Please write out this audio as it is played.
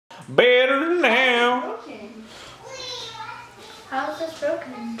Better now. How is this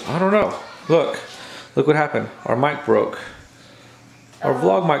broken? I don't know. Look what happened. Our mic broke. Our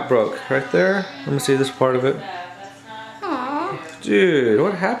vlog mic broke right there. Let me see this part of it. Aww. Dude,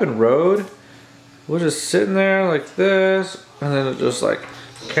 what happened, Road? We're just sitting there like this, and then it just like,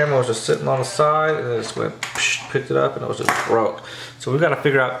 the camera was just sitting on the side, and then it just went, picked it up, and it was just broke. So we gotta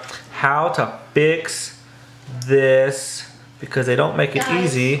figure out how to fix this, because they don't make it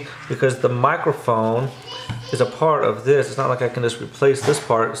easy, because the microphone is a part of this. It's not like I can just replace this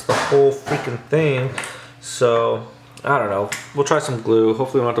part. It's the whole freaking thing. So I don't know. We'll try some glue.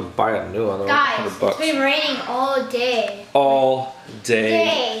 Hopefully we don't have to buy a new one. Guys, it's been raining all day. All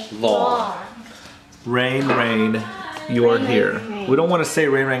day long. Rain, rain, you're here. Rain. We don't want to say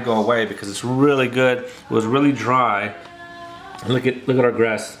rain, rain, go away, because it's really good. It was really dry. Look at our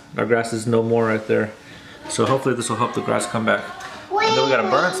grass. Our grass is no more right there. So hopefully this will help the grass come back. And then we gotta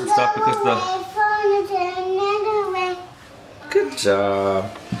burn some stuff because the. Good job.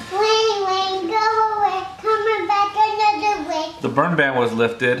 The burn ban was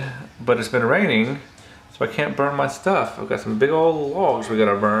lifted, but it's been raining, so I can't burn my stuff. I've got some big old logs we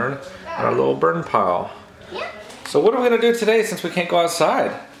gotta burn on our little burn pile. So what are we gonna do today since we can't go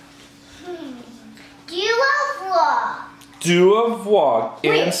outside? Do a vlog. Do a vlog.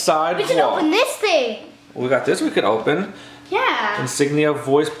 Inside we vlog. We can open this thing. We got this we could open. Yeah. Insignia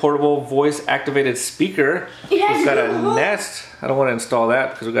voice portable voice activated speaker. We've got a Nest. I don't want to install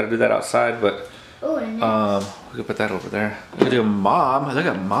that because we got to do that outside, but we could put that over there. We could do Mom. Look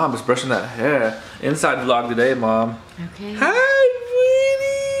at Mom is brushing that hair. Inside vlog today, Mom. Okay. Hi,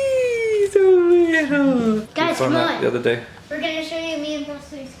 Winnie. So little. Guys, come on. The other day. We're gonna show you me and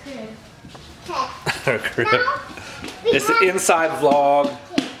Presley's crib. Our crib. It's the inside vlog.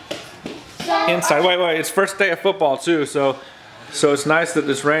 Inside. Wait. It's first day of football too, so it's nice that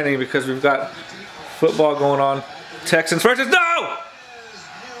it's raining because we've got football going on. Texans versus no!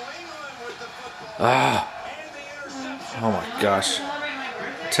 Oh my gosh.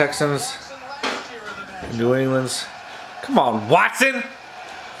 Texans, New England's. Come on, Watson!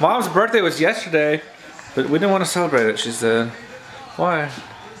 Mom's birthday was yesterday, but we didn't want to celebrate it. She said, why?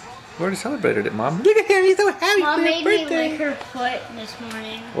 We already celebrated it, Mom. Look at him, he's so happy. Mom made me lick her foot this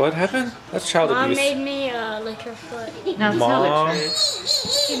morning. What happened? That's child abuse. Mom made me lick her foot. No, that's not the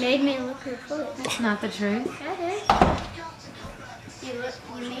truth. She made me lick her foot. That's not the truth. That is. You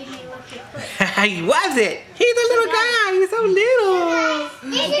made me lick your foot. He was it. He's a little guy. He's so little.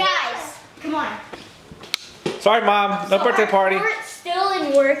 Hey guys, come on. Sorry, Mom. No birthday party. We're still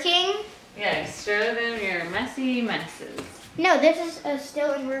in working. Yeah, show them your messy messes. No, this is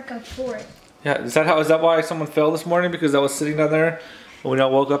still in work of fort. Yeah, is that why someone fell this morning? Because I was sitting down there when we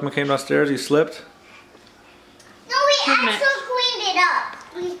all woke up and came downstairs, he slipped? No, we actually cleaned it up.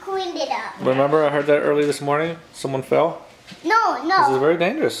 We cleaned it up. Remember I heard that early this morning? Someone fell? No. This is very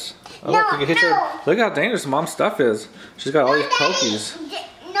dangerous. Oh, look, you can hit look how dangerous Mom's stuff is. She's got all these pokies.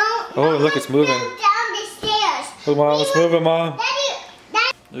 Oh, look, it's moving. Down the stairs. Look, Mom, it's moving, Mom.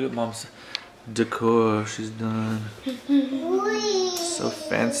 Daddy. Look at Mom's decor she's done. So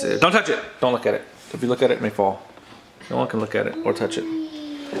fancy. Don't touch it. Don't look at it. If you look at it, it may fall. No one can look at it or touch it.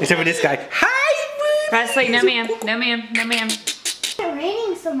 Except for this guy. Hi, Presley, no ma'am, no ma'am, no ma'am. It's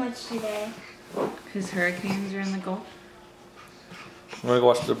raining so much today. Because hurricanes are in the Gulf. You want to go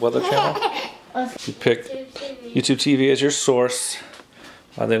watch the Weather Channel? You picked YouTube TV as your source.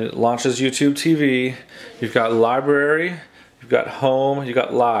 Then it launches YouTube TV. You've got library, you've got home, you've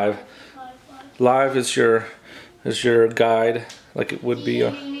got live. Live is your guide, like it would be a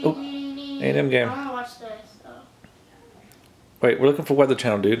A&M game. I want to watch this. Wait, we're looking for Weather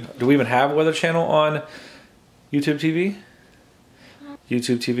Channel, dude. Do we even have Weather Channel on YouTube TV?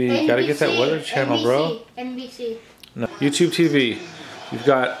 YouTube TV, you gotta get that Weather Channel, bro. NBC. No. YouTube TV. You've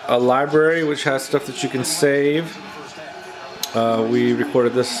got a library which has stuff that you can save. We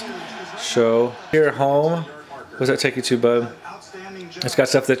recorded this show. Here at home, what does that take you to, bud? It's got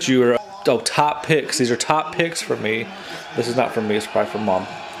stuff that you are, top picks. These are top picks for me. This is not for me, it's probably for Mom,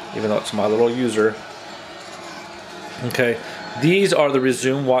 even though it's my little user. Okay, these are the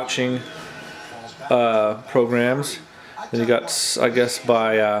resume watching programs. Then you got, I guess,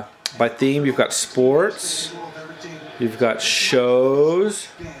 by theme, you've got sports, you've got shows,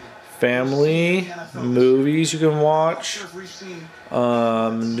 family, movies you can watch,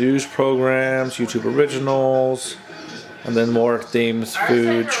 news programs, YouTube originals, and then more themes,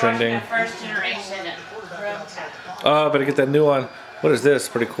 food, trending. Oh, better get that new one. What is this?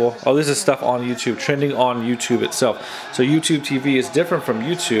 Pretty cool. Oh, this is stuff on YouTube, trending on YouTube itself. So YouTube TV is different from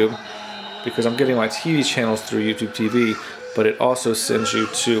YouTube because I'm getting my TV channels through YouTube TV. but it also sends you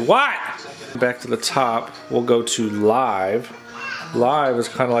to what? Back to the top, we'll go to live. Live is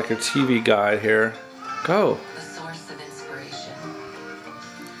kind of like a TV guide here. Go.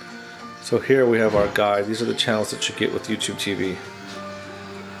 So here we have our guide. These are the channels that you get with YouTube TV.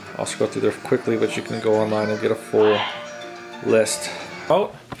 I'll scroll through there quickly, but you can go online and get a full list.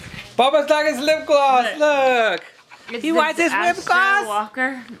 Oh, Bubba's like his lip gloss. Look. He wants his lip gloss.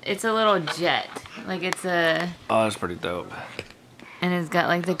 Walker. It's a little jet. Like it's a. Oh, that's pretty dope. And it's got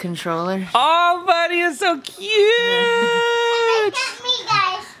like the controller. Oh, buddy, it's so cute. Look at me,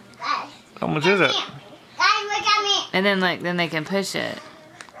 guys. How much is it? Guys, look at me. And then like then they can push it.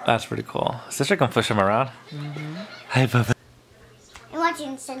 That's pretty cool. Sister can push him around. Hi, Bubba. I'm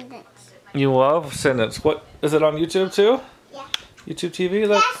watching Sentence. You love Sentence. What is it on YouTube too? Yeah. YouTube TV.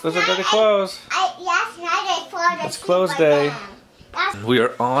 Look, Last there's a bit of night close. Last night I fall It's asleep close day. again. That's We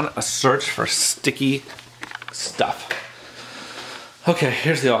are on a search for sticky stuff. Okay,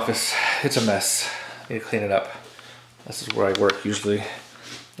 here's the office. It's a mess. I need to clean it up. This is where I work usually.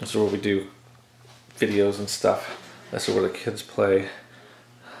 This is where we do videos and stuff. This is where the kids play.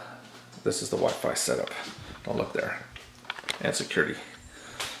 This is the Wi-Fi setup. Don't look there. And security.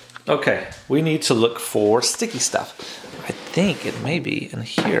 Okay, we need to look for sticky stuff. I think it may be in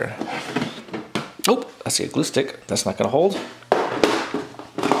here. Oh, I see a glue stick. That's not gonna hold.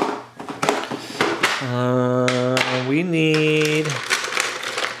 We need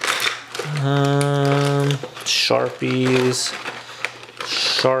Sharpies,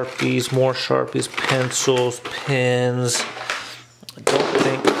 more Sharpies, pencils, pens. I don't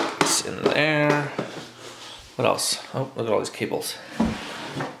think it's in there. What else? Oh, look at all these cables.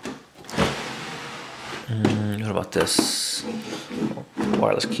 What about this?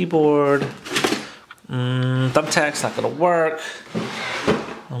 Wireless keyboard. Thumbtack's not gonna work.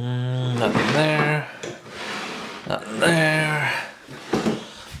 Nothing there. Nothing there.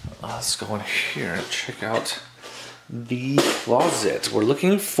 Let's go in here and check out the closet. We're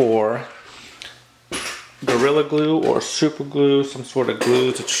looking for Gorilla Glue or Super Glue, some sort of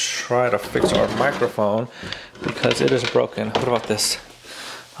glue to try to fix our microphone because it is broken. What about this?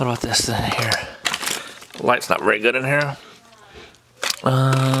 What about this in here? The light's not very good in here.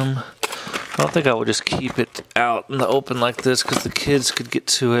 I don't think I would just keep it out in the open like this because the kids could get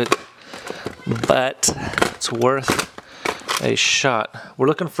to it, but it's worth a shot. We're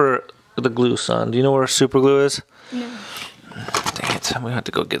looking for the glue, son. Do you know where Super Glue is? No. Dang it, we have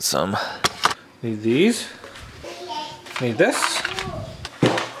to go get some. Need these. Need this.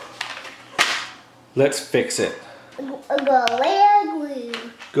 Let's fix it. Gorilla Glue.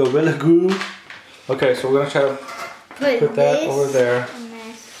 Gorilla Glue. Okay, so we're gonna try to put that over there.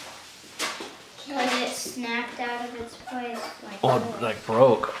 Because it snapped out of its place. Oh, it like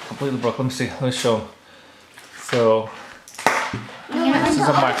broke. Completely broke. Let me see. Let me show them. So, this is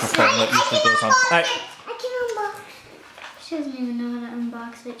a microphone that usually goes on. I can unbox. She doesn't even know how to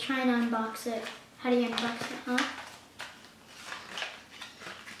unbox it. Try to unbox it. How do you unbox it, huh?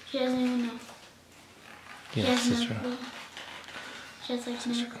 She doesn't even know. Yeah, sister. She has like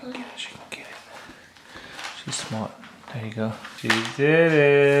no clue. She can get it. She's smart. There you go. She did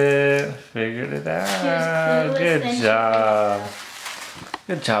it. Figured it out. Good job.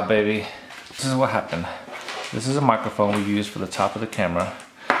 Good job, baby. This is what happened. This is a microphone we use for the top of the camera.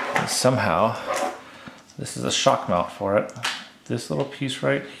 And somehow, this is a shock mount for it. This little piece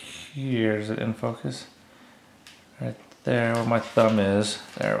right here, is it in focus? Right there where my thumb is.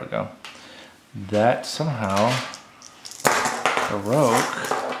 There we go. That somehow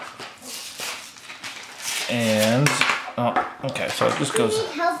broke. And, oh, okay, so it just goes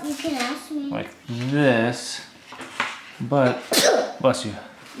Help, you can ask me. like this, but, bless you,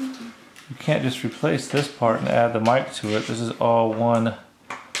 you can't just replace this part and add the mic to it. This is all one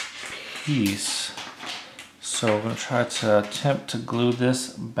piece. So we're gonna try to attempt to glue this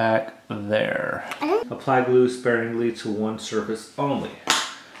back there. Apply glue sparingly to one surface only.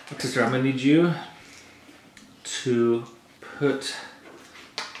 Sister, I'm gonna need you to put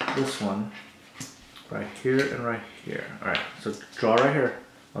this one right here and right here. All right, so draw right here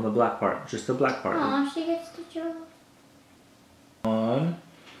on the black part, just the black part. Oh, she gets to draw. One.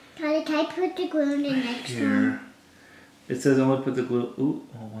 Can I put the glue in the next Here. one? It says only put the glue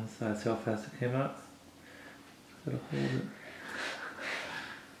on one side. See how fast it came out? Gotta hold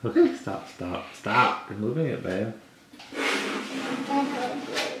it. Okay, stop. You're moving it, babe. Hold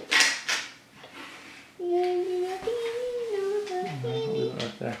it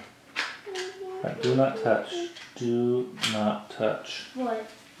right there. Right, do not touch. Do not touch. What?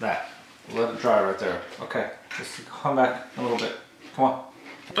 That. Let it dry right there. Okay, just come back a little bit. Come on.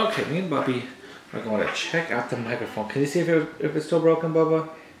 Okay, me and Bubby we're going to check out the microphone. Can you see if it's still broken, Bubba?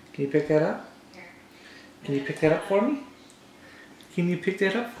 Can you pick that up? Can you pick that up for me? Can you pick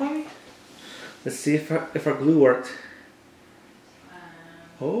that up for me? Let's see if our glue worked.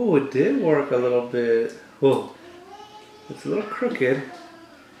 Oh, it did work a little bit. Whoa, it's a little crooked.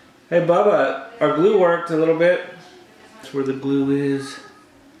 Hey Bubba, our glue worked a little bit. That's where the glue is.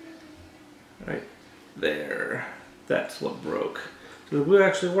 Right there. That's what broke. So the glue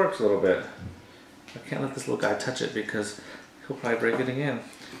actually works a little bit. I can't let this little guy touch it because he'll probably break it again.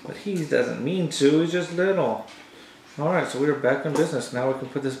 But he doesn't mean to, he's just little. Alright, so we're back in business. Now we can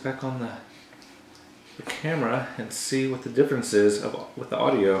put this back on the camera and see what the difference is with the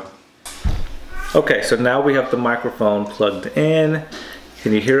audio. Okay, so now we have the microphone plugged in.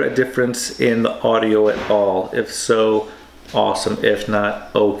 Can you hear a difference in the audio at all? If so, awesome. If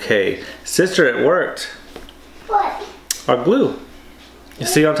not, okay. Sister, it worked. What? Our glue. You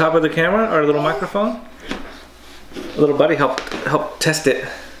see on top of the camera, our little microphone? A little buddy help test it.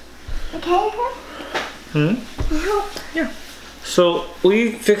 Okay. Yeah. So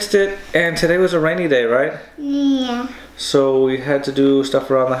we fixed it, and today was a rainy day, right? Yeah. So we had to do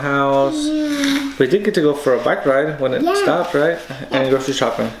stuff around the house. Yeah. We did get to go for a bike ride when it stopped, right? And grocery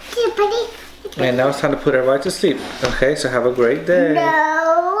shopping. See, buddy? And now it's time to put everybody to sleep. Okay, so have a great day.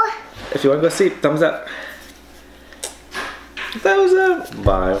 No. If you want to go sleep, thumbs up. Thumbs up.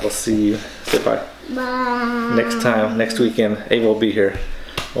 Bye. We'll see you. Say bye. Bye. Next time, next weekend, Ava will be here.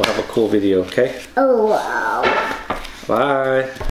 We'll have a cool video, okay? Oh, wow. Bye.